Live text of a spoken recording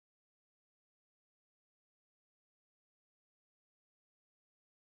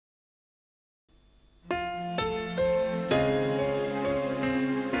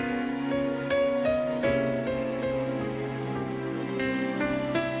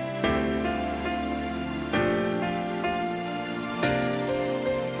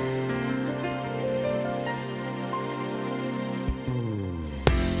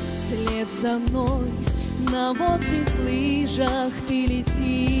вслед за мной. На водных лыжах ты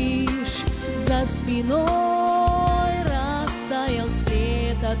летишь, за спиной растаял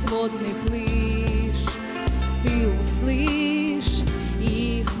след от водных лыж. Ты услышь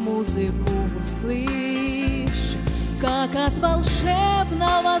их музыку, услышь, как от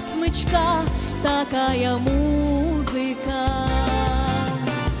волшебного смычка такая музыка.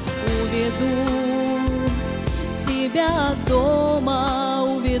 Уведу тебя от дома,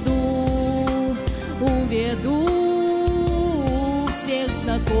 уведу, уведу всех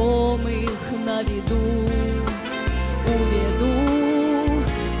знакомых на виду, уведу,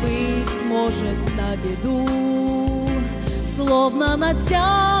 быть может, на беду. Словно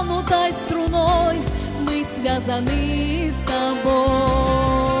натянутой струной мы связаны с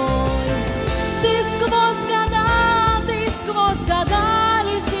тобой. Ты сквозь года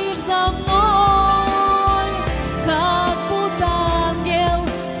летишь за мной, как будто ангел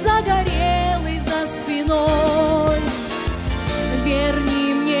загорелый за спиной.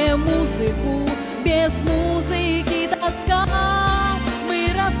 Верни мне музыку, без музыки тоска. Мы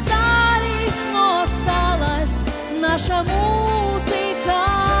расстались, но осталась наша музыка.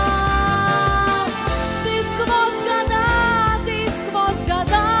 Ты сквозь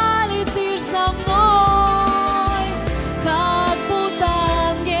года летишь за мной, как будто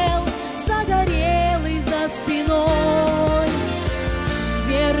ангел загорелый за спиной.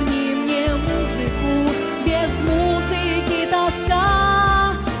 Верни мне музыку, без музыки тоска.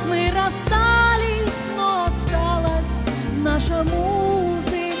 Мы расстались, но осталась наша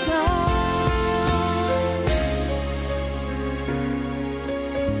музыка.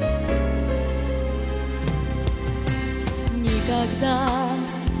 Никогда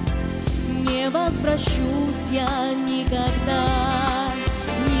не возвращусь я, никогда,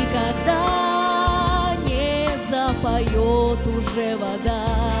 никогда не запоет уже вода.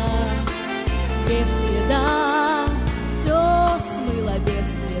 Без следа все смыло, без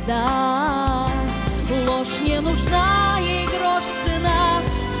следа. Ложь не нужна, ей грош цена,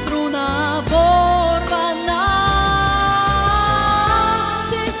 струна оборвана.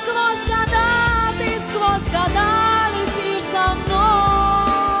 Ты сквозь года летишь за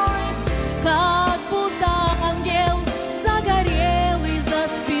мной, как будто ангел загорелый за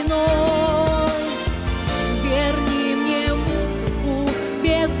спиной. Верни мне музыку,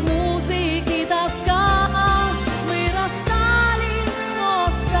 без музыки тоска. Мы расстались, но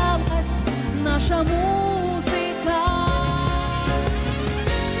осталась наша музыка.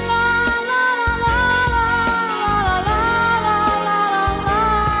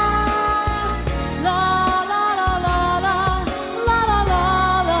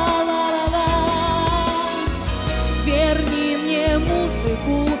 Верни мне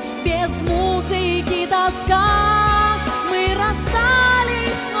музыку, без музыки тоска. Мы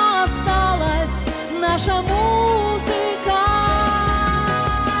расстались, но осталась наша музыка.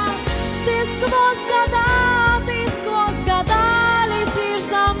 Ты сквозь года летишь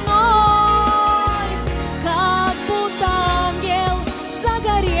за мной, как будто ангел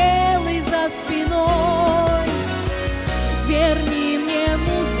загорелый за спиной. Верни мне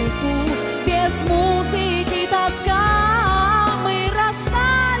музыку, без музыки тоска. Мы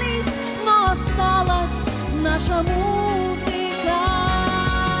расстались, но осталась наша музыка.